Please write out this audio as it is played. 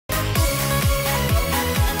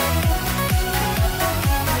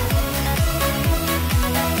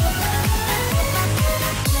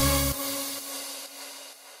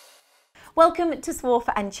Welcome to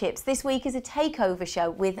Swarfer and Chips. This week is a takeover show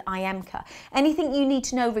with Iemca. Anything you need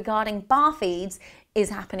to know regarding bar feeds is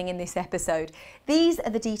happening in this episode. These are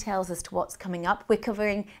the details as to what's coming up. We're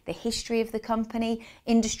covering the history of the company,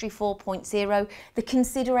 Industry 4.0, the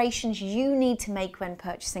considerations you need to make when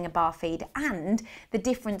purchasing a bar feed, and the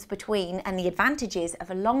difference between and the advantages of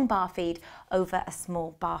a long bar feed over a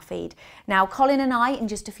small bar feed. Now, Colin and I, in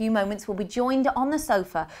just a few moments, will be joined on the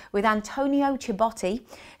sofa with Antonio Cibotti,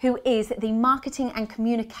 who is the Marketing and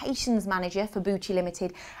Communications Manager for Bucci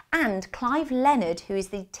Limited, and Clive Leonard, who is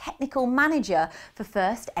the Technical Manager for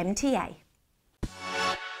First MTA.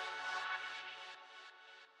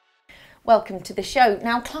 Welcome to the show.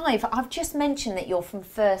 Now, Clive, I've just mentioned that you're from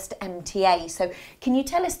First MTA, so can you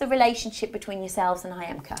tell us the relationship between yourselves and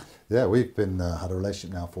Iemca? Yeah, we've been had a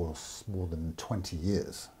relationship now for more than 20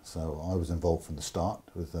 years. So I was involved from the start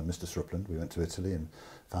with Mr. Strickland. We went to Italy and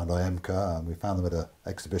found Iemca, and we found them at an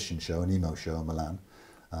exhibition show, an emo show in Milan.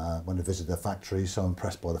 When we visited their factory, so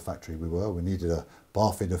impressed by the factory we were. We needed a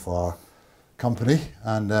bar feeder for our company,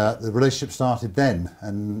 and the relationship started then,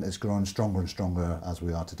 and it's grown stronger and stronger as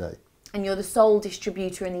we are today. And you're the sole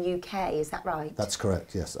distributor in the UK, is that right? That's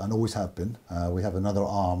correct, yes, and always have been. We have another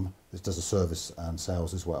arm that does the service and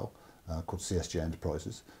sales as well, called MTA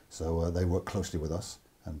Enterprises. So they work closely with us,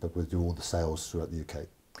 but we do all the sales throughout the UK.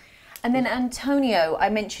 And then Antonio, I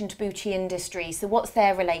mentioned Bucci Industry, so what's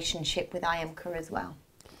their relationship with Iemca as well?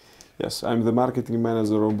 Yes, I'm the marketing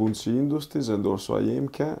manager of Bucci Industries and also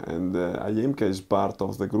Iemca, and Iemca is part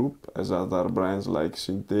of the group as other brands like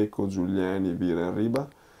Sinteco, Giuliani, Vira and Riba.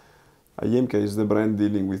 Iemca is the brand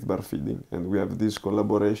dealing with bar feeding, and we have this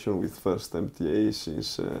collaboration with First MTA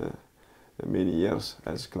since many years,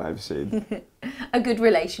 as Clive said. A good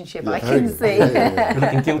relationship, Yeah, I can see. You're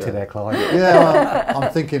looking guilty there, Clive. Yeah, well,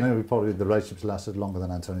 I'm thinking probably the relationship's lasted longer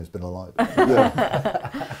than Antonio's been alive.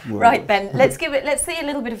 Right then, let's see a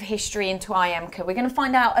little bit of history into Iemca. We're going to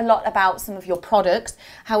find out a lot about some of your products.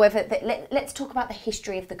 However, let's talk about the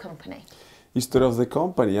history of the company. History of the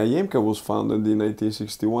company. Iemca was founded in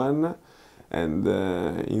 1961, and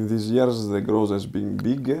in these years the growth has been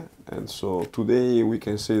big, and so today we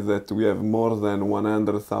can say that we have more than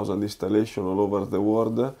 100,000 installations all over the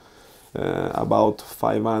world, about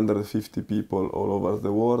 550 people all over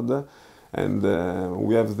the world, and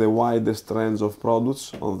we have the widest range of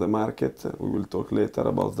products on the market. We will talk later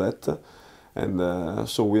about that, and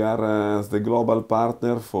so we are the global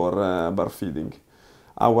partner for bar feeding.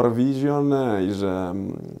 Our vision is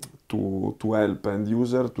to help end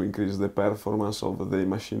user to increase the performance of the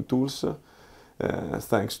machine tools,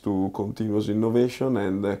 thanks to continuous innovation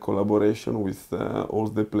and collaboration with all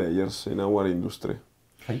the players in our industry.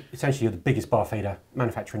 Essentially, you're the biggest bar feeder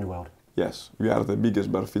manufacturer in the world. Yes, we are the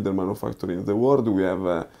biggest bar feeder manufacturer in the world. We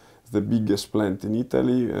have the biggest plant in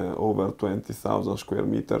Italy, over 20,000 square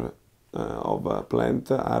meters of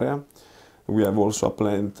plant area. We have also a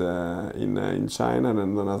plant in China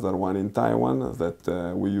and another one in Taiwan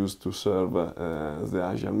that we use to serve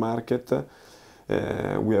the Asian market.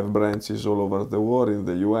 We have branches all over the world, in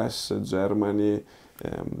the US, Germany,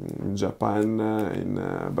 in Japan,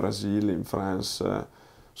 in Brazil, in France.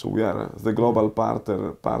 So we are the global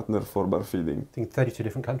partner for bar feeding. I think 32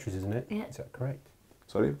 different countries, isn't it? Yeah. Is that correct?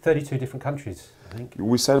 Sorry? 32 different countries, I think.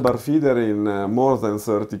 We sell bar feeder in more than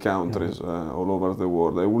 30 countries all over the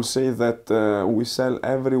world. I will say that we sell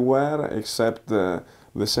everywhere except the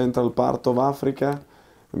central part of Africa,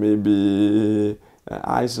 maybe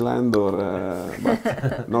Iceland or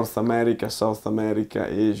but North America, South America,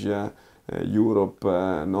 Asia, Europe,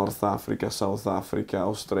 North Africa, South Africa,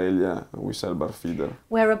 Australia, we sell bar feeder.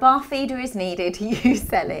 Where a bar feeder is needed, you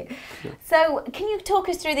sell it. Yeah. So can you talk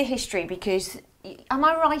us through the history, because am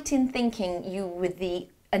I right in thinking you were the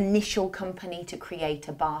initial company to create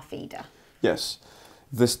a bar feeder? Yes.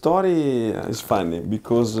 The story is funny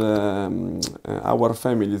because our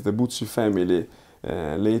family, the Bucci family,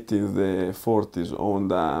 late in the 40s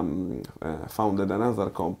founded another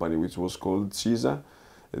company which was called Cisa,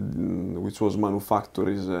 which was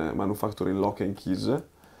manufacturing lock and keys.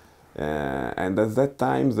 And at that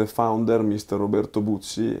time, the founder, Mr. Roberto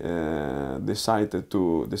Bucci, decided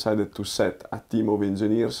to set a team of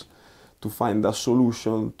engineers to find a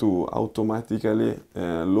solution to automatically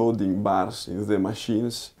loading bars in the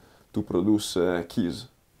machines to produce keys.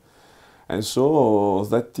 And so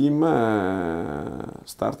that team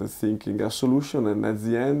started thinking a solution, and at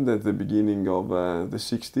the end, at the beginning of the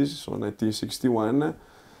 60s, so 1961,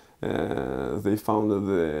 they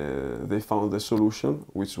found the solution,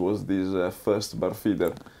 which was this first bar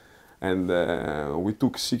feeder. And we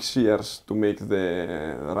took 6 years to make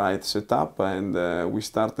the right setup, and we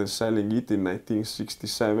started selling it in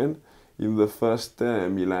 1967 in the first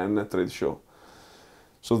Milan trade show.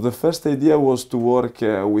 So the first idea was to work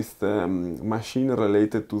with machine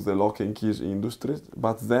related to the lock and keys industry,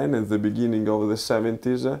 but then at the beginning of the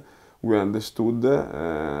 70s we understood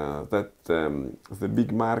that the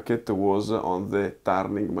big market was on the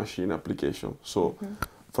turning machine application. So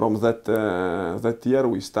from that year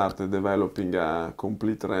we started developing a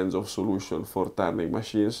complete range of solutions for turning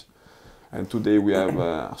machines, and today we have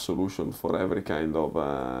a solution for every kind of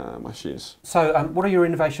machines. So what are your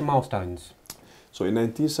innovation milestones? So in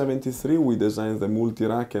 1973 we designed the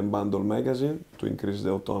multi-rack and bundle magazine to increase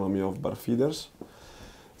the autonomy of bar feeders.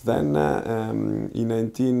 Then in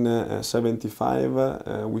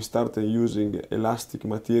 1975 we started using elastic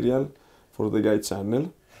material for the guide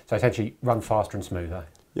channel. So essentially run faster and smoother.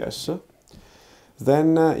 Yes.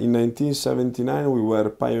 Then in 1979 we were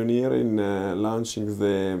pioneering launching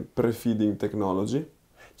the pre-feeding technology.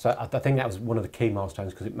 So I think that was one of the key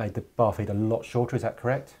milestones because it made the bar feed a lot shorter, is that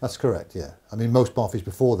correct? That's correct, yeah. I mean, most bar feeds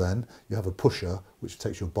before then, you have a pusher which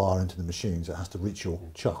takes your bar into the machines. It has to reach your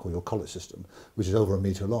chuck or your collet system, which is over 1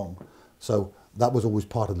 metre long. So that was always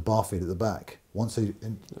part of the bar feed at the back. Once they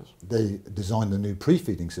designed the new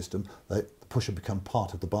pre-feeding system, the pusher became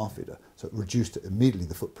part of the bar feeder. So it reduced immediately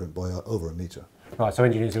the footprint by over 1 metre. Right, so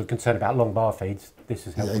engineers who are concerned about long bar feeds, this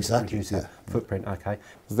has helped reduce that footprint, okay.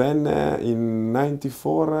 Then in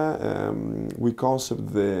 94 we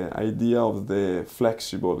conceived the idea of the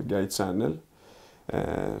flexible guide channel.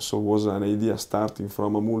 So it was an idea starting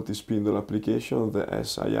from a multi-spindle application, the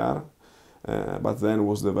SIR, but then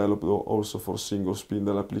was developed also for single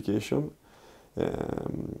spindle application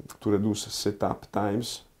to reduce setup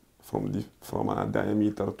times from a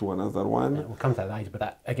diameter to another one. Yeah, we'll come to that later, but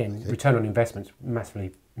that, again, return on investment's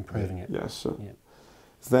massively improving it. Yes. Yeah.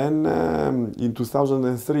 Then in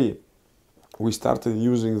 2003 we started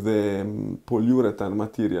using the polyurethane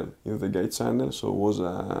material in the guide channel, so it was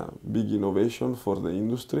a big innovation for the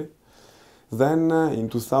industry. Then in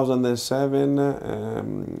 2007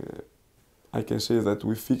 I can say that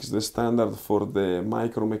we fixed the standard for the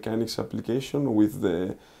micromechanics application with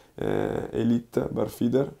the Elite bar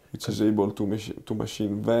feeder, which is able to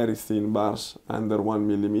machine very thin bars under 1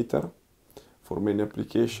 millimeter for many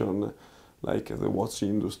applications like the watch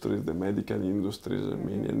industry, the medical industries,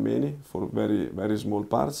 and many for very, very small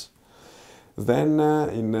parts. Then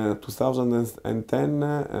in 2010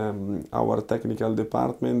 our technical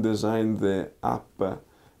department designed the EP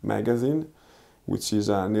magazine, which is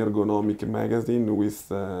an ergonomic magazine with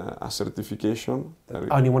a certification.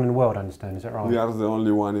 Only one in the world, I understand, is that right? We are the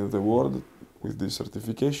only one in the world with this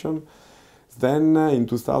certification. Then in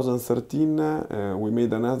 2013 we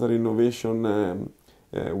made another innovation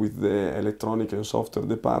with the electronic and software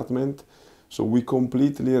department. So we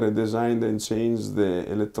completely redesigned and changed the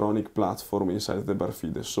electronic platform inside the bar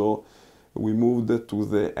feeder. So we moved to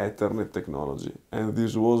the Ethernet technology, and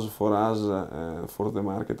this was for us, for the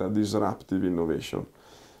market, a disruptive innovation,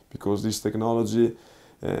 because this technology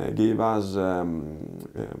gave us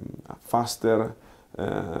faster,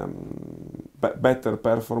 better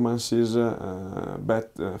performances,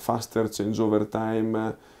 faster changeover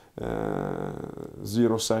time,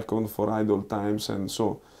 0 seconds for idle times, and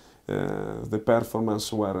so the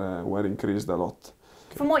performance were increased a lot.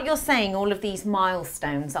 From what you're saying, all of these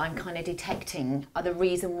milestones I'm kind of detecting are the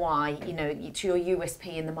reason why, you know, it's your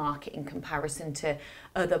USP in the market in comparison to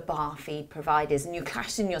other bar feed providers, and you're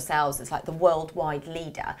classing yourselves as like the worldwide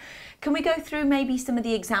leader. Can we go through maybe some of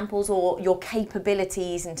the examples or your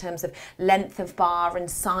capabilities in terms of length of bar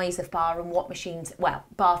and size of bar and what machines, well,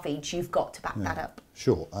 bar feeds you've got to back that up?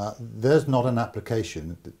 Sure. There's not an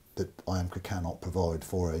application that Iemca cannot provide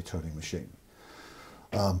for a turning machine.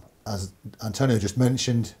 As Antonio just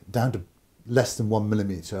mentioned, down to less than 1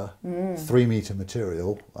 millimeter, 3 meter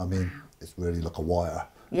material. I mean, it's really like a wire.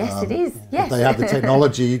 Yes, it is. Yes. They have the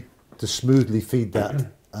technology to smoothly feed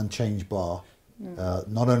that and change bar.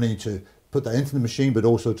 Not only to put that into the machine, but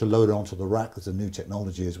also to load it onto the rack. There's a new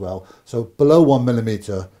technology as well. So below 1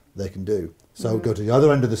 millimeter, they can do. So go to the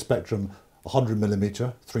other end of the spectrum, 100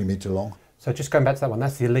 millimeter, 3 meter long. So just going back to that one,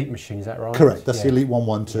 that's the Elite machine, is that right? Correct. That's the Elite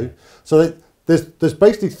 112. So there's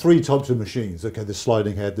basically 3 types of machines. Okay, there's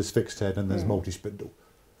sliding head, there's fixed head, and there's multi-spindle.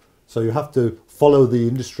 So you have to follow the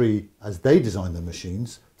industry as they design the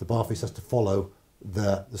machines. The bar feed has to follow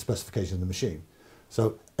the specification of the machine.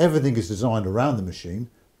 So everything is designed around the machine,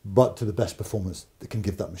 but to the best performance that can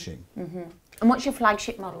give that machine. And what's your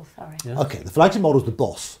flagship model, sorry? Okay, the flagship model is the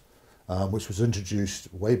Boss, which was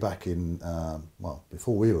introduced way back in, well,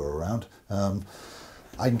 before we were around.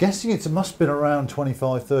 I'm guessing it must have been around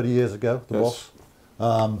 25, 30 years ago, the Boss.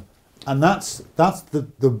 And that's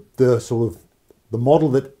the sort of the model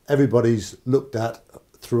that everybody's looked at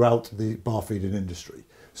throughout the bar feeding industry.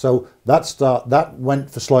 So that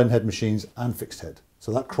went for sliding head machines and fixed head.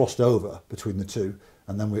 So that crossed over between the two,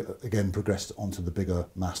 and then we again progressed onto the bigger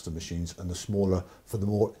master machines and the smaller for the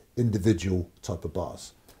more individual type of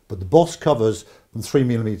bars. But the Boss covers from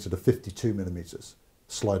 3mm to 52mm,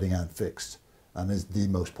 sliding and fixed, and is the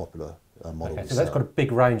most popular model. Okay, so that's got a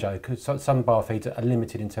big range though, because some bar feeds are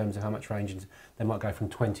limited in terms of how much range. They might go from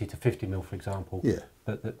 20 to 50mm, for example. Yeah.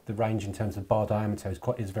 But the range in terms of bar diameter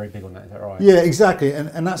is very big on that. Is that right? Yeah, exactly,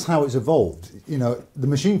 and that's how it's evolved. You know, the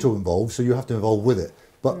machine tool evolved, so you have to evolve with it.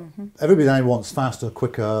 But everybody now wants faster,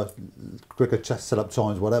 quicker chest setup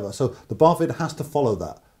times, whatever. So the bar feed has to follow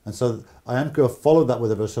that, and so Iemca followed that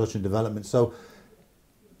with a research and development. So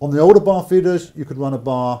on the older bar feeders, you could run a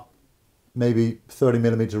bar maybe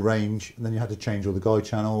 30mm range, and then you had to change all the guide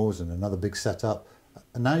channels and another big setup.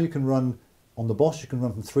 And now you can run, on the Boss, you can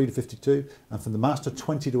run from 3 to 52, and from the Master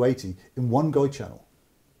 20 to 80 in one guide channel.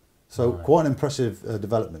 So quite an impressive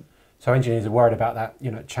development. So engineers are worried about that,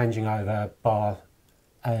 you know, changing over bar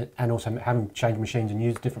and also having changed machines and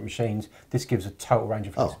used different machines. This gives a total range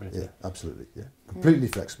of flexibility. Oh, yeah, absolutely, yeah. Completely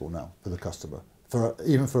flexible now for the customer.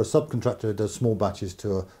 Even for a subcontractor who does small batches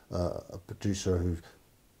to a producer who's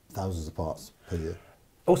thousands of parts per year.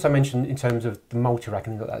 Also mentioned in terms of the multi-rack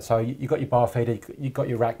and things like that. So you've got your bar feeder, you've got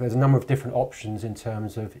your rack. There's a number of different options in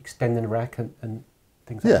terms of extending the rack and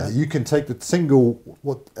things like that. Yeah, you can take the single,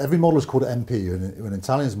 every model is called an MP. In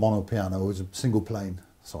Italian it's monopiano, it's a single plane.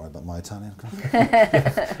 Sorry about my Italian.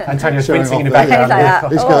 Antonio's wincing in the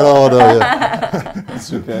background. He's going, oh no, yeah.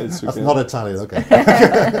 It's okay, it's okay. That's not Italian, okay.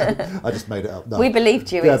 I just made it up. No. We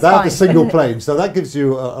believed you, yeah, it's that's fine. the single plane. So that gives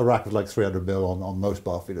you a rack of like 300mm on most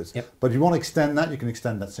bar feeders. Yep. But if you want to extend that, you can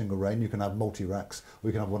extend that single range. You can have multi-racks, or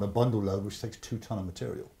you can have one a bundle load, which takes 2 ton of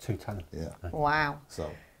material. 2 ton. Yeah. Wow.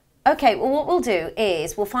 So. Okay, well what we'll do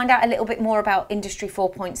is we'll find out a little bit more about Industry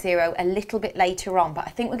 4.0 a little bit later on, but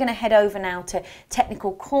I think we're going to head over now to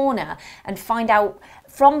Technical Corner and find out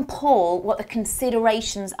from Paul what the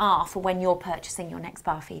considerations are for when you're purchasing your next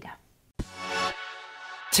bar feeder.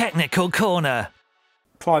 Technical Corner.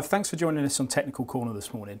 Clive, thanks for joining us on Technical Corner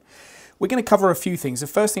this morning. We're going to cover a few things. The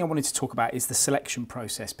first thing I wanted to talk about is the selection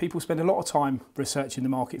process. People spend a lot of time researching the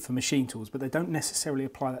market for machine tools, but they don't necessarily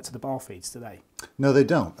apply that to the bar feeds, do they? No, they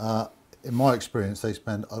don't. In my experience, they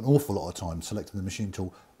spend an awful lot of time selecting the machine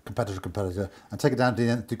tool, competitor to competitor, and take it down to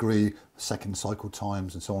the nth degree, second cycle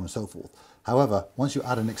times, and so on and so forth. However, once you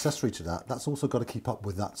add an accessory to that, that's also got to keep up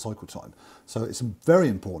with that cycle time. So it's very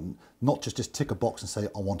important not just tick a box and say,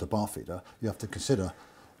 I want a bar feeder. You have to consider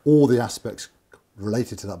all the aspects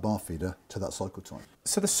related to that bar feeder to that cycle time.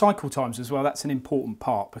 So the cycle times as well, that's an important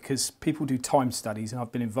part because people do time studies, and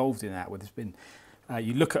I've been involved in that, where there's been,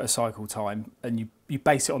 you look at a cycle time and you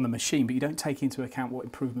base it on the machine, but you don't take into account what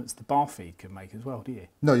improvements the bar feed can make as well, do you?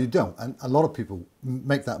 No, you don't, and a lot of people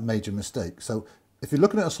make that major mistake. So if you're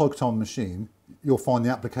looking at a cycle time machine, you'll find the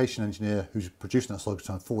application engineer who's producing that cycle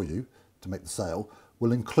time for you to make the sale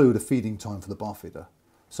will include a feeding time for the bar feeder.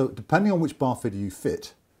 So depending on which bar feeder you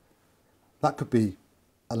fit, that could be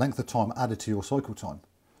a length of time added to your cycle time.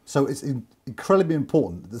 So it's incredibly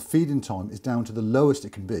important that the feeding time is down to the lowest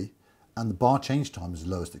it can be, and the bar change time is the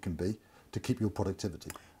lowest it can be to keep your productivity.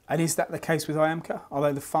 And is that the case with Iemca? Are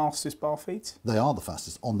they the fastest bar feeds? They are the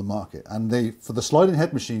fastest on the market, and for the sliding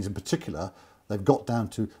head machines in particular, they've got down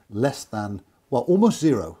to less than, well, almost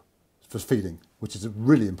zero for feeding, which is a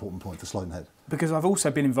really important point for sliding head. Because I've also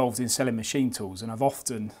been involved in selling machine tools, and I've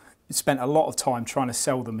often spent a lot of time trying to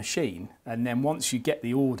sell the machine, and then once you get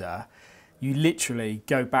the order, you literally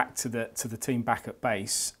go back to the team back at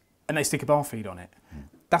base and they stick a bar feed on it.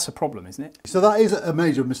 That's a problem, isn't it? So that is a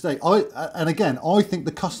major mistake. And again, I think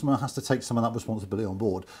the customer has to take some of that responsibility on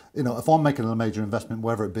board. You know, if I'm making a major investment,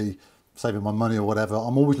 whether it be saving my money or whatever,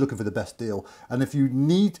 I'm always looking for the best deal. And if you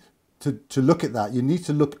need to look at that, you need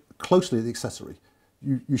to look closely at the accessory.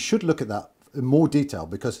 You should look at that in more detail,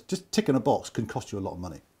 because just ticking a box can cost you a lot of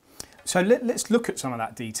money. So let's look at some of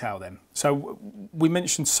that detail then. So we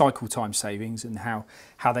mentioned cycle time savings and how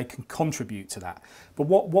they can contribute to that. But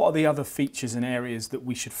what are the other features and areas that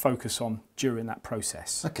we should focus on during that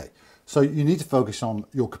process? Okay, so you need to focus on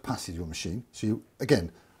your capacity of your machine. So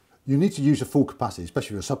you need to use your full capacity,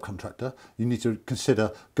 especially if you're a subcontractor. You need to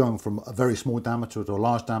consider going from a very small diameter to a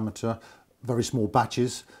large diameter, very small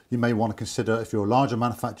batches. You may want to consider, if you're a larger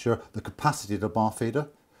manufacturer, the capacity of the bar feeder.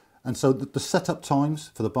 And so the setup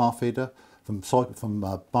times for the bar feeder, from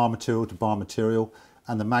bar material to bar material,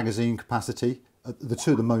 and the magazine capacity, are the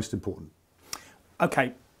two of the most important.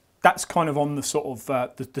 Okay, that's kind of on the sort of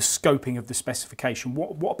the scoping of the specification.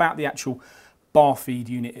 What about the actual bar feed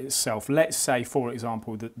unit itself, let's say, for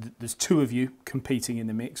example, that there's two of you competing in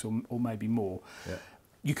the mix, or maybe more. Yeah.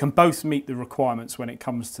 You can both meet the requirements when it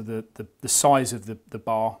comes to the size of the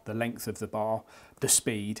bar, the length of the bar, the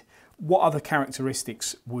speed. What other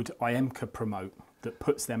characteristics would Iemca promote that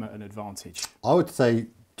puts them at an advantage? I would say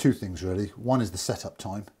two things really. One is the setup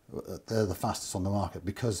time. They're the fastest on the market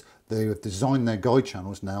because they have designed their guide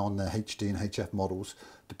channels now on their HD and HF models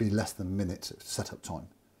to be less than a minute setup time.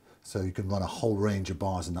 So you can run a whole range of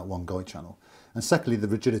bars in that one guide channel. And secondly, the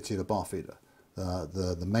rigidity of the bar feeder.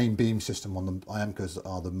 The main beam system on the Iemcas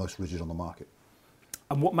are the most rigid on the market.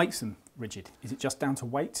 And what makes them rigid? Is it just down to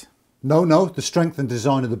weight? No, the strength and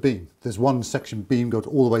design of the beam. There's one section beam goes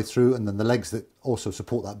all the way through, and then the legs that also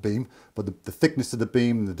support that beam. But the thickness of the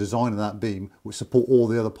beam and the design of that beam, which support all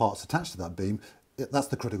the other parts attached to that beam, that's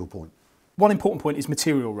the critical point. One important point is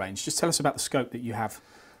material range. Just tell us about the scope that you have.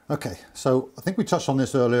 Okay, so I think we touched on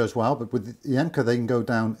this earlier as well, but with the Iemca they can go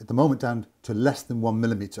down, at the moment, down to less than 1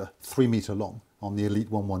 millimetre, 3 metre long on the Elite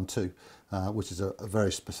 112, which is a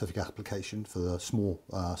very specific application for the small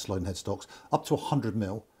sliding headstocks, up to 100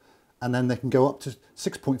 mil, and then they can go up to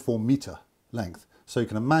 6.4 metre length. So you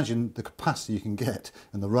can imagine the capacity you can get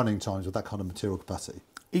and the running times with that kind of material capacity.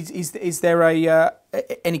 Is there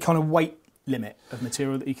any kind of weight limit of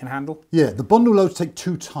material that you can handle? Yeah, the bundle loads take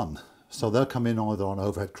 2 tonne. So they'll come in either on an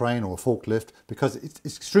overhead crane or a forklift, because it's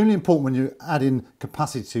extremely important when you add in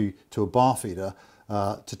capacity to a bar feeder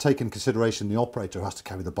to take in consideration the operator who has to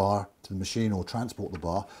carry the bar to the machine or transport the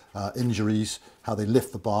bar, injuries, how they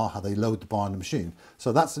lift the bar, how they load the bar in the machine.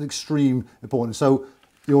 So that's an extreme important. So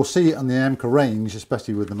you'll see it on the Iemca range,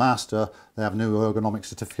 especially with the Master, they have new ergonomic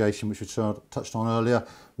certification, which we touched on earlier,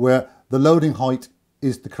 where the loading height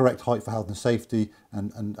is the correct height for health and safety,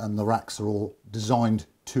 and the racks are all designed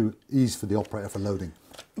to ease for the operator for loading.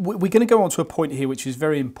 We're going to go on to a point here which is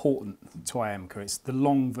very important to Iemca. It's the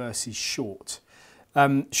long versus short.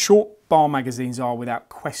 Short bar magazines are without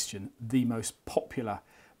question the most popular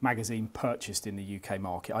magazine purchased in the UK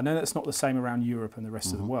market. I know that's not the same around Europe and the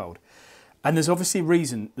rest of the world. And there's obviously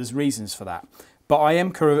reasons for that. But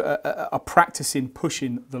Iemca are practicing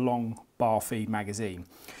pushing the long bar feed magazine.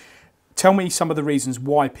 Tell me some of the reasons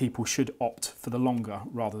why people should opt for the longer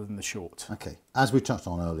rather than the short. Okay, as we touched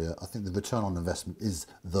on earlier, I think the return on investment is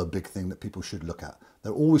the big thing that people should look at.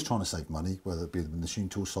 They're always trying to save money, whether it be the machine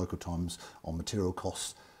tool cycle times or material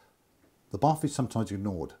costs. The bar feed is sometimes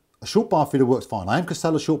ignored. A short bar feeder works fine. I can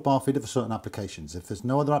sell a short bar feeder for certain applications. If there's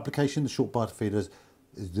no other application, the short bar feeder is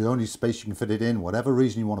the only space you can fit it in, whatever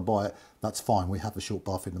reason you want to buy it, that's fine. We have a short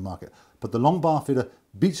bar feeder in the market. But the long bar feeder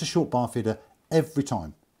beats a short bar feeder every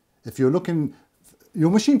time. If you're looking,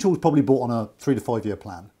 your machine tool is probably bought on a 3 to 5 year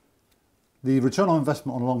plan. The return on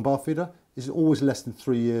investment on a long bar feeder is always less than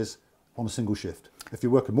 3 years on a single shift. If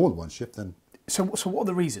you're working more than one shift, then... So what are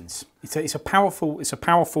the reasons? It's a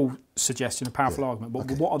powerful suggestion, a powerful argument,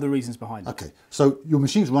 but what are the reasons behind it? Okay, so your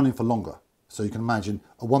machine's running for longer. So you can imagine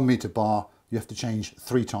a 1 metre bar, you have to change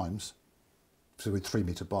 3 times, so with 3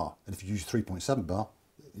 metre bar. And if you use 3.7 bar,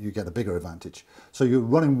 you get a bigger advantage. So you're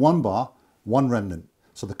running 1 bar, 1 remnant.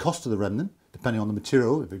 So the cost of the remnant, depending on the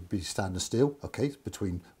material, if it be standard steel, okay, it's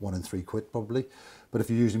between 1 and 3 quid probably. But if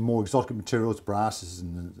you're using more exotic materials, brasses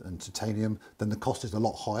and titanium, then the cost is a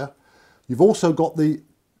lot higher. You've also got the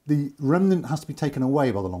remnant has to be taken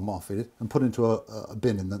away by the long bar feeder and put into a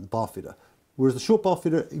bin in the bar feeder, whereas the short bar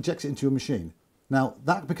feeder ejects it into your machine. Now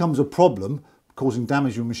that becomes a problem, causing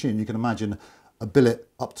damage to your machine. You can imagine a billet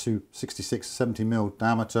up to 66, 70 mil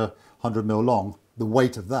diameter, 100 mil long, the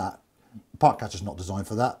weight of that. Part catcher's not designed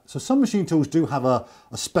for that. So some machine tools do have a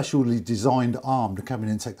specially designed arm to come in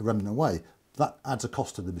and take the remnant away. That adds a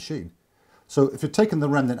cost to the machine. So if you're taking the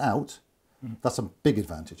remnant out, that's a big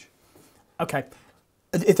advantage. Okay.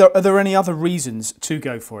 Are there any other reasons to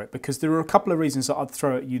go for it? Because there are a couple of reasons that I'd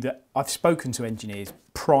throw at you that I've spoken to engineers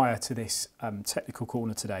prior to this technical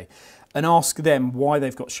corner today and ask them why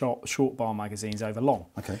they've got short bar magazines over long.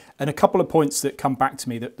 Okay. And a couple of points that come back to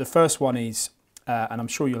me. That the first one is, and I'm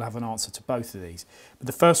sure you'll have an answer to both of these, but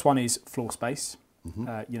the first one is floor space.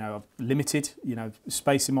 You know, limited, you know,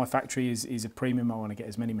 space in my factory is a premium. I want to get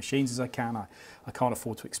as many machines as I can. I can't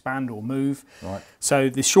afford to expand or move. Right. So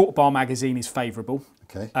the short bar magazine is favourable.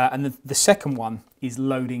 Okay. And the second one is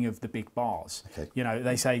loading of the big bars. Okay. You know,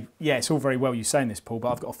 they say, yeah, it's all very well you saying this, Paul,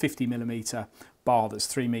 but I've got a 50mm bar that's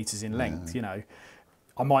 3 metres in length, you know.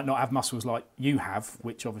 I might not have muscles like you have,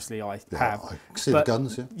 which obviously I have. I see the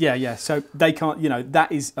guns, yeah. So they can't, you know,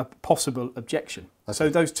 that is a possible objection. Okay. So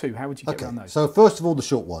those two, how would you get around those? So first of all, the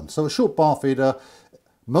short one. So a short bar feeder,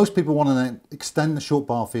 most people want to extend the short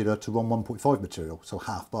bar feeder to run 1.5 material, so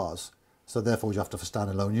half bars. So therefore you have to have a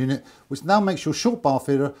standalone unit, which now makes your short bar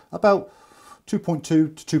feeder about 2.2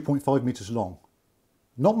 to 2.5 metres long.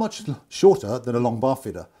 Not much shorter than a long bar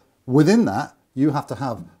feeder. Within that, you have to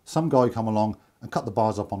have some guy come along and cut the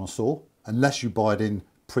bars up on a saw, unless you buy it in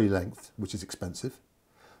pre-length, which is expensive.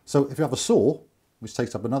 So if you have a saw, which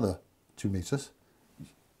takes up another 2 metres,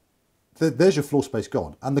 there's your floor space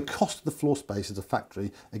gone. And the cost of the floor space as a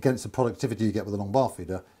factory against the productivity you get with a long bar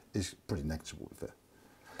feeder is pretty negligible with it.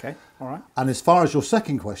 Okay, all right. And as far as your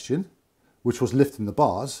second question, which was lifting the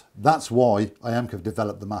bars, that's why Iemca have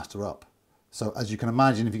developed the master up. So as you can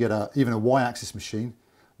imagine, if you get even a Y-axis machine,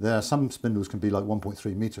 there are some spindles can be like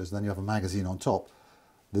 1.3 metres, and then you have a magazine on top.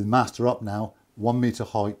 The master up now, 1 metre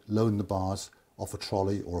height, loading the bars off a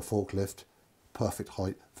trolley or a forklift, perfect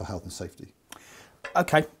height for health and safety.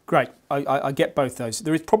 Okay, great. I get both those.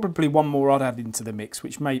 There is probably one more I'd add into the mix,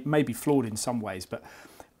 which may be flawed in some ways, but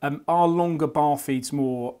are longer bar feeds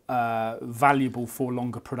more valuable for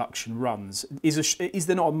longer production runs? Is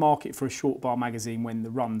there not a market for a short bar magazine when the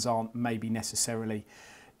runs aren't maybe necessarily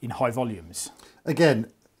in high volumes? Again,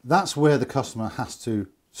 that's where the customer has to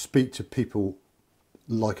speak to people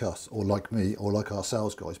like us or like me or like our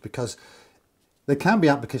sales guys, because they can be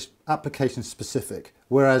application specific,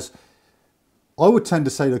 whereas I would tend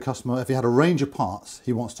to say to a customer, if he had a range of parts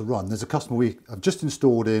he wants to run, there's a customer we have just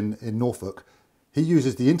installed in Norfolk. He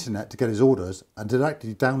uses the internet to get his orders and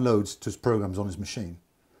directly downloads to his programs on his machine.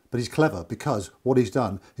 But he's clever, because what he's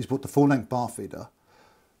done, he's put the full length bar feeder,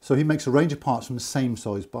 so he makes a range of parts from the same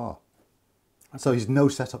size bar. Okay. So he's no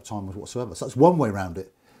setup time whatsoever. So that's one way around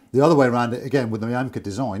it. The other way around it, again, with the Iemca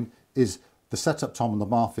design, is the setup time on the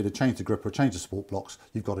bar feeder, change the gripper, change the support blocks,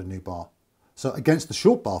 you've got a new bar. So against the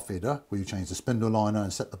short bar feeder, where you change the spindle liner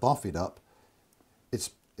and set the bar feed up,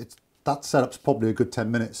 that setup's probably a good 10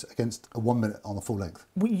 minutes against a 1 minute on the full length.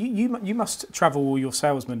 Well, you must travel, all your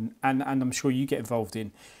salesmen, and I'm sure you get involved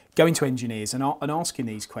in going to engineers and asking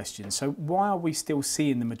these questions. So why are we still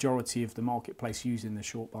seeing the majority of the marketplace using the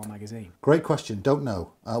short bar magazine? Great question, don't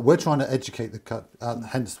know. We're trying to educate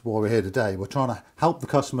hence why we're here today. We're trying to help the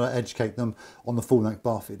customer, educate them on the full length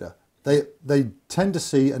bar feeder. They tend to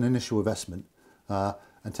see an initial investment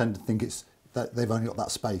and tend to think it's that they've only got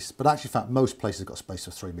that space, but actually in fact most places have got space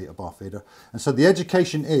for 3 metre bar feeder. And so the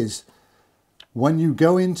education is, when you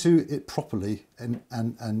go into it properly and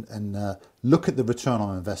look at the return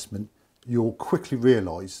on investment, you'll quickly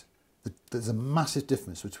realise that there's a massive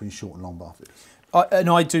difference between short and long bar feeders. And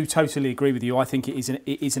I do totally agree with you. I think it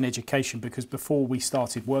is an education, because before we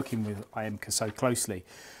started working with Iemca so closely,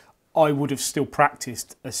 I would have still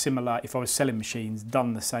practiced a similar, if I was selling machines,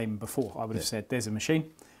 done the same before. I would have said, there's a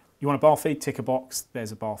machine, you want a bar feed, tick a box,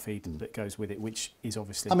 there's a bar feed that goes with it, which is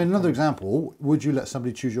obviously... I mean, another example, would you let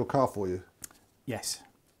somebody choose your car for you? Yes.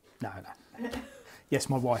 No. Yes,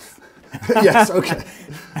 my wife. Yes, okay.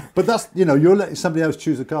 But that's, you're letting somebody else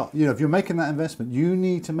choose a car. If you're making that investment, you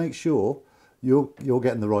need to make sure you're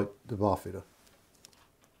getting the bar feeder.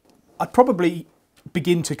 I'd probably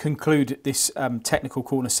begin to conclude this technical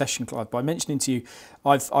corner session, Clive, by mentioning to you,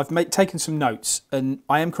 I've taken some notes, and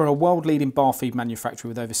Iemca are a world-leading bar feed manufacturer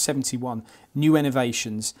with over 71 new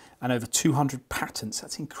innovations and over 200 patents.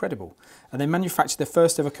 That's incredible. And they manufactured their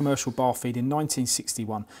first ever commercial bar feed in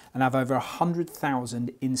 1961 and have over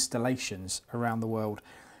 100,000 installations around the world,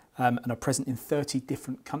 and are present in 30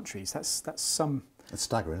 different countries. That's some... It's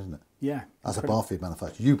staggering, isn't it? Yeah. As a bar feed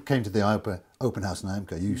manufacturer, you came to the open house in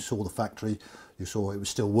Iemca, you saw the factory, you saw it was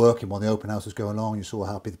still working while the open house was going on, you saw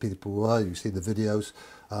how happy the people were, you see the videos.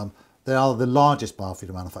 They are the largest bar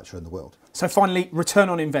feeder manufacturer in the world. So finally, return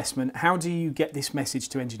on investment. How do you get this message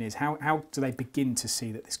to engineers? How do they begin to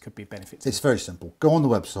see that this could be a benefit to them? It's very simple. Go on the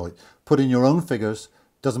website, put in your own figures,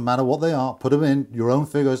 doesn't matter what they are, put them in, your own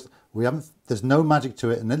figures. There's no magic to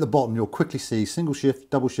it, and at the bottom you'll quickly see single shift,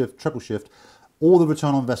 double shift, triple shift, all the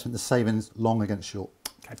return on investment, the savings, long against short.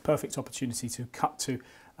 Okay, perfect opportunity to cut to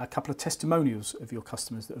a couple of testimonials of your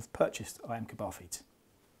customers that have purchased Iemca bar feeds.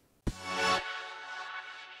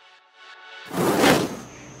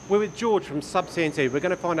 We're with George from Sub-CNC. We're going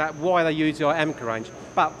to find out why they use your Iemca range.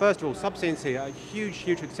 But first of all, Sub-CNC are a huge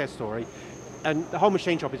success story. And the whole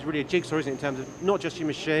machine shop is really a jigsaw, isn't it, in terms of not just your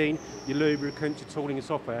machine, your lubricant, your tooling and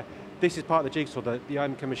software. This is part of the jigsaw, the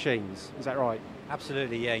Iemca machines. Is that right?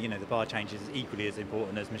 Absolutely, yeah. The bar change is equally as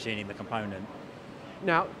important as machining the component.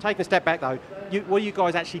 Now, taking a step back though, what do you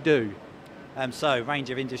guys actually do? So, range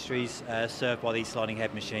of industries served by these sliding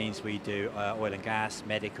head machines. We do oil and gas,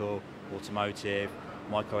 medical, automotive,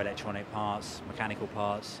 microelectronic parts, mechanical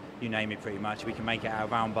parts, you name it pretty much. We can make it out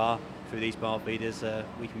of round bar through these bar feeders.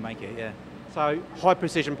 We can make it, yeah. So, high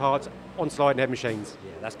precision parts on sliding head machines?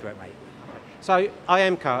 Yeah, that's correct, mate. So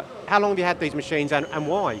Iemca, how long have you had these machines and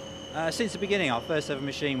why? Since the beginning, our first ever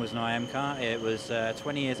machine was an Iemca. It was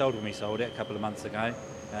 20 years old when we sold it a couple of months ago,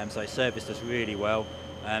 so it serviced us really well.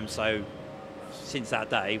 So since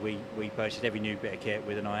that day, we purchased every new bit of kit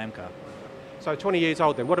with an Iemca. So 20 years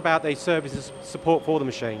old then, what about the services support for the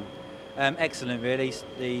machine? Excellent, really.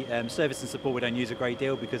 The service and support we don't use a great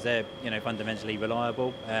deal because they're fundamentally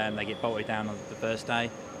reliable. They get bolted down on the first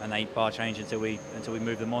day and they bar change until we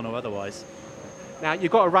move them on or otherwise. Now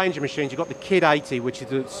you've got a range of machines. You've got the Kid 80, which is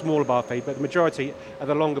the smaller bar feed, but the majority are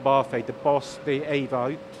the longer bar feed, the Boss, the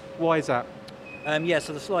Evo. Why is that? Yeah,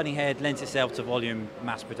 so the sliding head lends itself to volume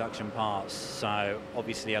mass production parts. So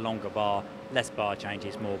obviously a longer bar, less bar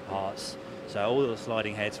changes, more parts. So all the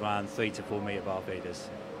sliding heads run 3 to 4 metre bar feeders.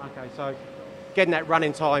 Okay, so getting that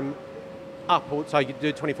running time up, so you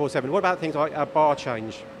do 24/7. What about things like a bar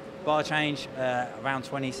change? Bar change, around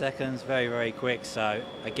 20 seconds, very, very quick. So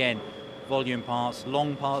again, volume parts,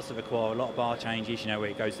 long parts that require a lot of bar changes, where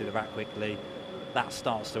it goes through the rack quickly. That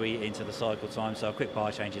starts to eat into the cycle time, so a quick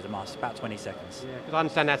bar change is a must, about 20 seconds. Yeah, because I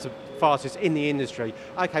understand that's the fastest in the industry.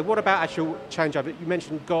 Okay, what about actual changeover? You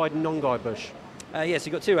mentioned guide and non-guide bush. Yes,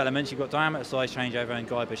 you've got two elements. You've got diameter size changeover and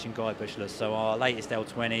guide bush and guide bushless. So our latest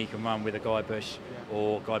L20 can run with a guide bush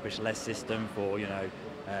or guide bush less system for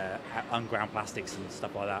unground plastics and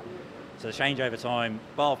stuff like that. So the changeover time,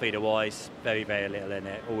 bar feeder wise, very, very little in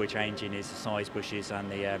it. All we're changing is the size bushes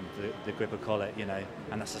and the grip of collet,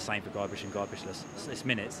 and that's the same for guide bush and guide bushless. It's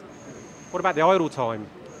minutes. What about the idle time?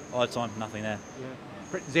 Idle time, nothing there.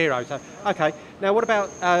 Yeah. Zero. So okay. Now what about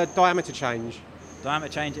diameter change?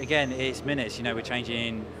 Diameter change, again, it's minutes. We're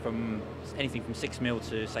changing from anything from 6 mil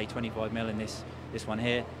to say 25 mil in this one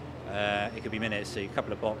here. It could be minutes, so a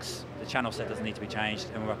couple of box. The channel set doesn't need to be changed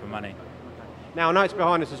and we're up and running. Now I know it's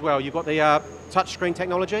behind us as well. You've got the touchscreen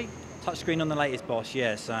technology? Touchscreen on the latest Bosch,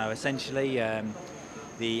 yeah. So essentially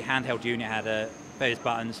the handheld unit had various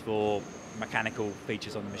buttons for mechanical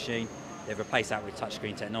features on the machine. They've replaced that with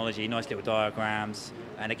touchscreen technology, nice little diagrams.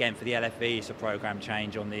 And again, for the LFV, it's a program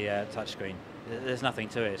change on the touchscreen. There's nothing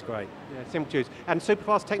to it, it's great. Yeah, simple to use. And super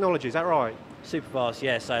fast technology, is that right? Super fast,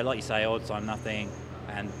 yeah. So like you say, odd time, nothing,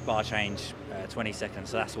 and bar change 20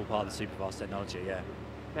 seconds. So that's all part of the super fast technology, yeah.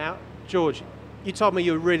 Now, George, you told me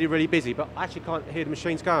you were really, really busy, but I actually can't hear the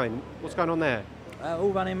machines going. What's going on there?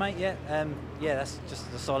 All running, mate, yeah. Yeah, that's just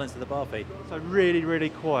the silence of the bar feed. So really,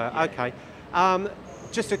 really quiet, yeah. Okay.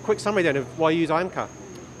 Just a quick summary then of why you use Iemca.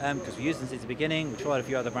 Because we used them since the beginning. We tried a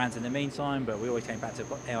few other brands in the meantime, but we always came back to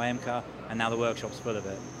Iemca, and now the workshop's full of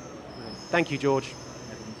it. Thank you, George.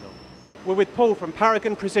 We're with Paul from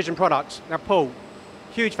Paragon Precision Products. Now, Paul,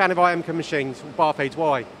 huge fan of Iemca machines, bar feeds.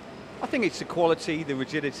 Why? I think it's the quality, the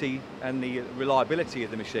rigidity, and the reliability of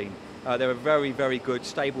the machine. They're a very, very good,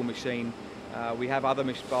 stable machine. We have other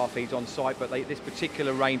bar feeds on site, but this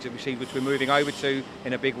particular range of machines, which we're moving over to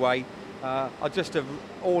in a big way, are just an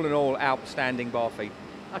all in all outstanding bar feed.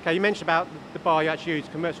 Okay, you mentioned about the bar you actually use,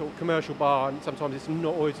 commercial bar, and sometimes it's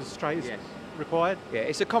not always as straight as required. Yeah,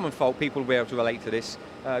 it's a common fault. People will be able to relate to this.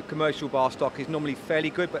 Commercial bar stock is normally fairly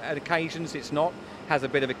good, but at occasions it's not. Has a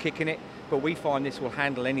bit of a kick in it, but we find this will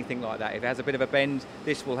handle anything like that. If it has a bit of a bend,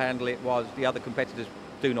 this will handle it, while the other competitors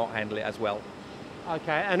do not handle it as well.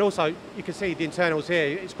 Okay, and also you can see the internals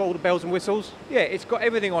here. It's got all the bells and whistles. Yeah, it's got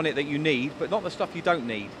everything on it that you need, but not the stuff you don't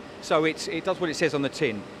need. So it does what it says on the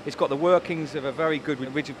tin. It's got the workings of a very good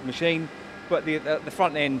rigid machine, but the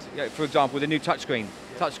front end, for example, with the new touchscreen.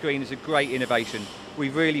 Touchscreen is a great innovation.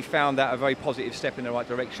 We've really found that a very positive step in the right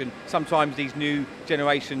direction. Sometimes these new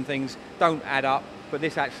generation things don't add up, but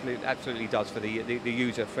this absolutely does for the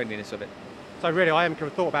user friendliness of it. So really, Iemca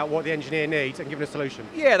have thought about what the engineer needs and given a solution.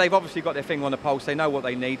 Yeah, they've obviously got their finger on the pulse. They know what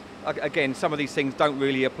they need. Again, some of these things don't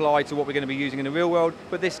really apply to what we're going to be using in the real world,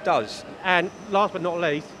 but this does. And last but not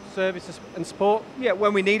least, service and support. Yeah,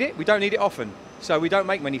 when we need it, we don't need it often. So we don't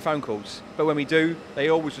make many phone calls, but when we do, they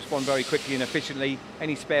always respond very quickly and efficiently.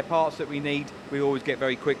 Any spare parts that we need, we always get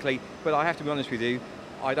very quickly. But I have to be honest with you,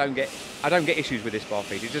 I don't get issues with this bar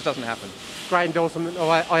feed. It just doesn't happen. Great endorsement of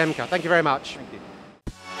Iemca. Thank you very much. Thank you.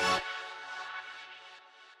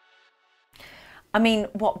 I mean,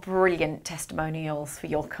 what brilliant testimonials for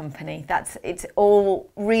your company. It's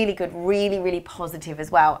all really good, really, really positive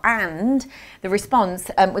as well. And the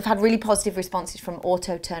response, we've had really positive responses from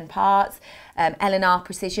Auto Turn Parts, L&R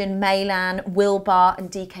Precision, Maylan, Wilbar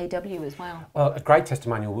and DKW as well. Well, a great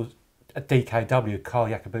testimonial was at DKW, Carl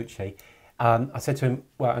Bucci. I said to him,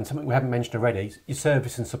 well, and something we haven't mentioned already, your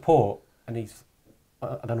service and support. And he's,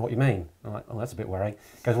 I don't know what you mean. I'm like, oh, that's a bit worrying.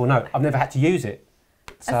 He goes, well, no, I've never had to use it.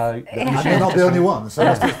 So And you're not the only one, so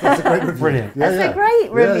that's a great review. Brilliant. That's a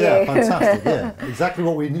great review. Yeah, fantastic, yeah. Exactly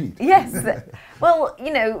what we need. Yes. Well,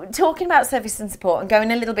 you know, talking about service and support and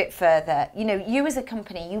going a little bit further, you know, you as a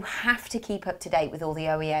company, you have to keep up to date with all the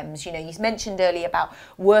OEMs. You know, you mentioned earlier about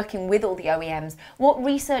working with all the OEMs. What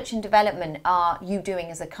research and development are you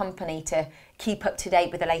doing as a company to keep up to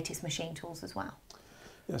date with the latest machine tools as well?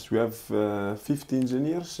 Yes, we have 50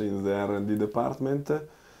 engineers in the R&D department.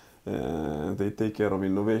 They take care of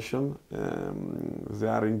innovation. They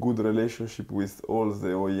are in good relationship with all the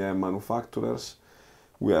OEM manufacturers.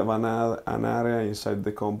 We have an area inside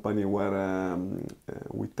the company where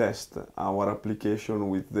we test our application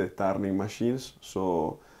with the turning machines.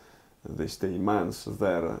 So they stay months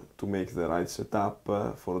there to make the right setup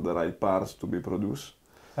for the right parts to be produced.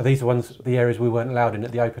 Are these the areas we weren't allowed in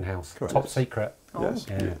at the open house? Correct. Top secret. Oh. Yes.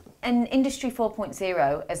 Yeah. And Industry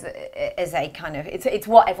 4.0 as a kind of, it's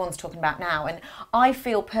what everyone's talking about now, and I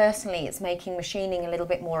feel personally it's making machining a little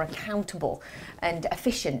bit more accountable and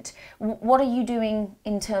efficient. What are you doing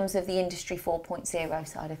in terms of the Industry 4.0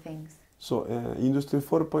 side of things? So Industry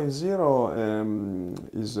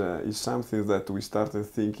 4.0 is something that we started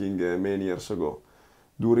thinking many years ago.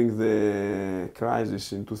 During the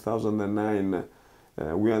crisis in 2009,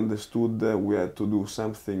 we understood we had to do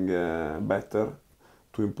something better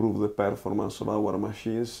to improve the performance of our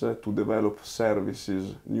machines, to develop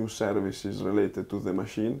services, new services related to the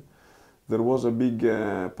machine. There was a big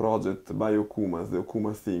project by Okuma, the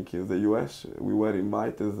Okuma Think in the US. We were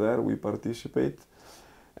invited there, we participate.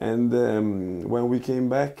 And when we came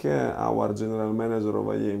back, our general manager of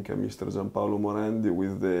Iemca, Mr. Gianpaolo Morandi,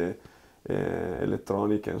 with the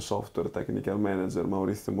electronic and software technical manager,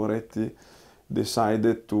 Maurizio Moretti,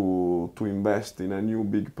 decided to invest in a new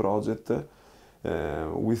big project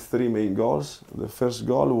with three main goals. The first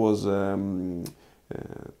goal was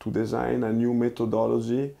to design a new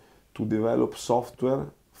methodology to develop software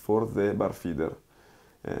for the bar feeder.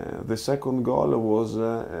 The second goal was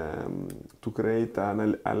to create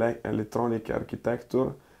an electronic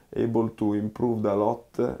architecture able to improve a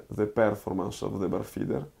lot the performance of the bar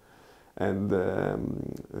feeder. And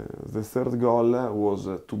the third goal was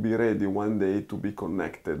to be ready one day to be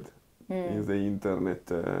connected in the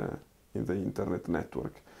internet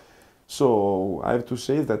network. So I have to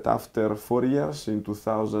say that after 4 years, in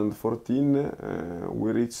 2014,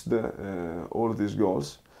 we reached all these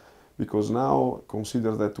goals, because now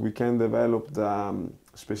consider that we can develop the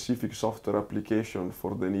specific software application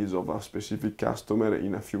for the needs of a specific customer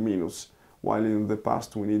in a few minutes, while in the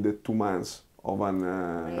past we needed 2 months of an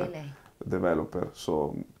developer.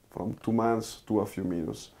 So from 2 months to a few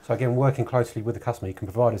minutes. So again, working closely with the customer, you can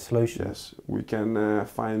provide a solution. Yes, we can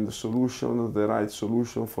find the solution, the right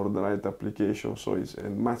solution for the right application, so it's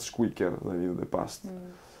much quicker than in the past.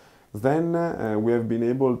 Then we have been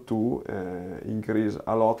able to increase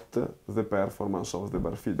a lot the performance of the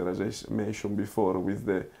bar feeder, as I mentioned before, with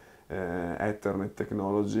the Ethernet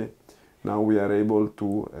technology. Now we are able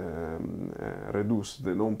to reduce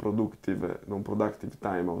the non-productive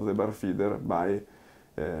time of the bar feeder by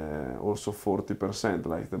also 40%,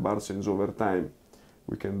 like the bar changeover time.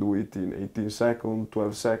 We can do it in 18 seconds,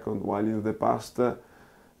 12 seconds, while in the past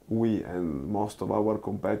we and most of our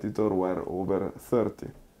competitors were over 30.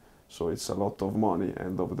 So it's a lot of money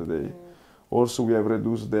end of the day. Also we have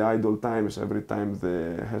reduced the idle times. Every time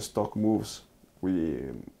the headstock moves,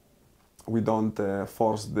 we don't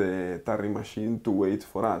force the turning machine to wait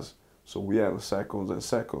for us. So we have seconds and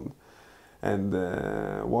seconds. And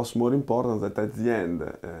what's more important, that at the end,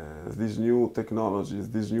 these new technologies,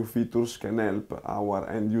 these new features can help our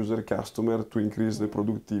end user customer to increase the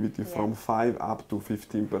productivity from 5 up to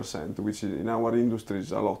 15%, which in our industry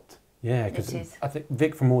is a lot. Yeah, because I think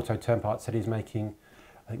Vic from Auto Turn Parts said he's making,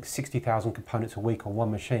 I think, 60,000 components a week on one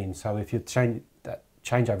machine. So if you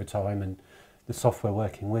change over time and the software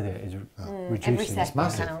working with it is reducing. Every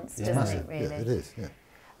second counts, doesn't it, really? Yeah, it is, yeah.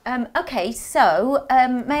 Okay, so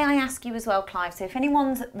may I ask you as well, Clive, so if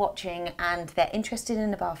anyone's watching and they're interested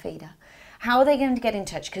in a bar feeder, how are they going to get in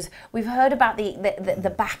touch? Because we've heard about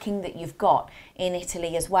the backing that you've got in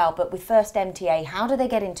Italy as well, but with First MTA, how do they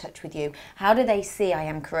get in touch with you? How do they see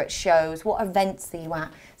Iemca at shows? What events are you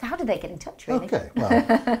at? So how do they get in touch, really? Okay,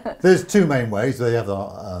 well, there's two main ways. They have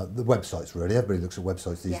the websites, really. Everybody looks at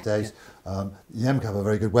websites these days. Iemca have a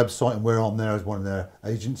very good website, and we're on there as one of their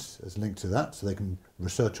agents as linked to that, so they can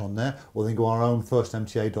research on there, or they can go on our own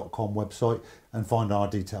firstmta.com website and find our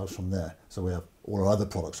details from there. So we have all our other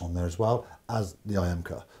products on there as well as the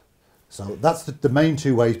Iemca. So that's the main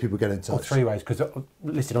two ways people get in touch. Or 3 ways, because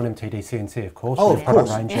listed on MTDCNC, of course. Oh, with of the product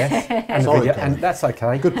course. range, yes. And, Sorry, the video, Colin. and that's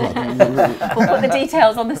okay. Good plug. We'll put the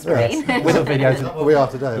details on the screen. With the videos. That's where we are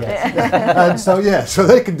today. And so so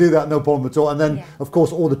they can do that, no problem at all. And then of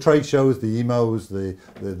course all the trade shows, the EMOs, the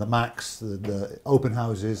MACs, the open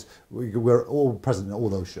houses, we're all present in all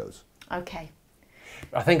those shows. Okay.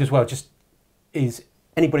 I think as well, just is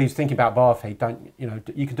anybody who's thinking about bar feed,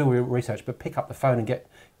 you can do all your research, but pick up the phone and get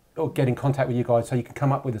in contact with you guys so you can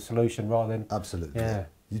come up with a solution rather than... Absolutely. Yeah.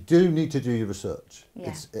 You do need to do your research. Yeah.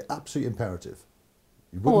 It's absolutely imperative.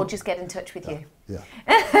 Or just get in touch with you. Yeah.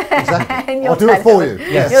 Exactly. And I'll do it for you.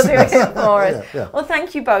 Yes. You'll do it for us. Yeah. Well,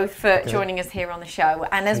 thank you both for joining us here on the show.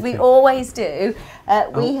 And as we always do,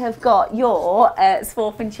 we have got your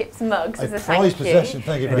Swarf and Chips mugs as a prized thank you. possession.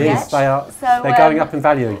 Thank you very It much. is. They're going up in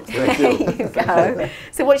value. There you go.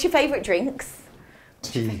 So what's your favourite drinks?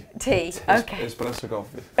 Tea. Tea. Okay. Espresso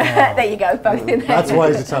coffee. There you go. Both in there. That's why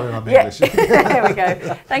he's Italian, I'm Yeah. English. There we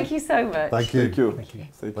go. Thank you so much. Thank you. Thank you.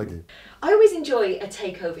 Thank you. I always enjoy a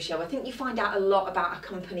takeover show. I think you find out a lot about a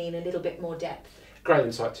company in a little bit more depth. Great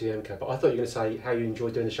insight to Iemca, but I thought you were going to say how you enjoy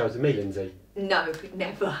doing the shows with me, Lindsay. No,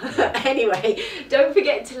 never. Anyway, don't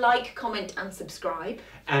forget to like, comment and subscribe.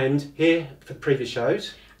 And here for the previous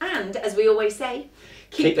shows. And as we always say,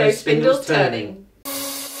 Keep those spindles turning.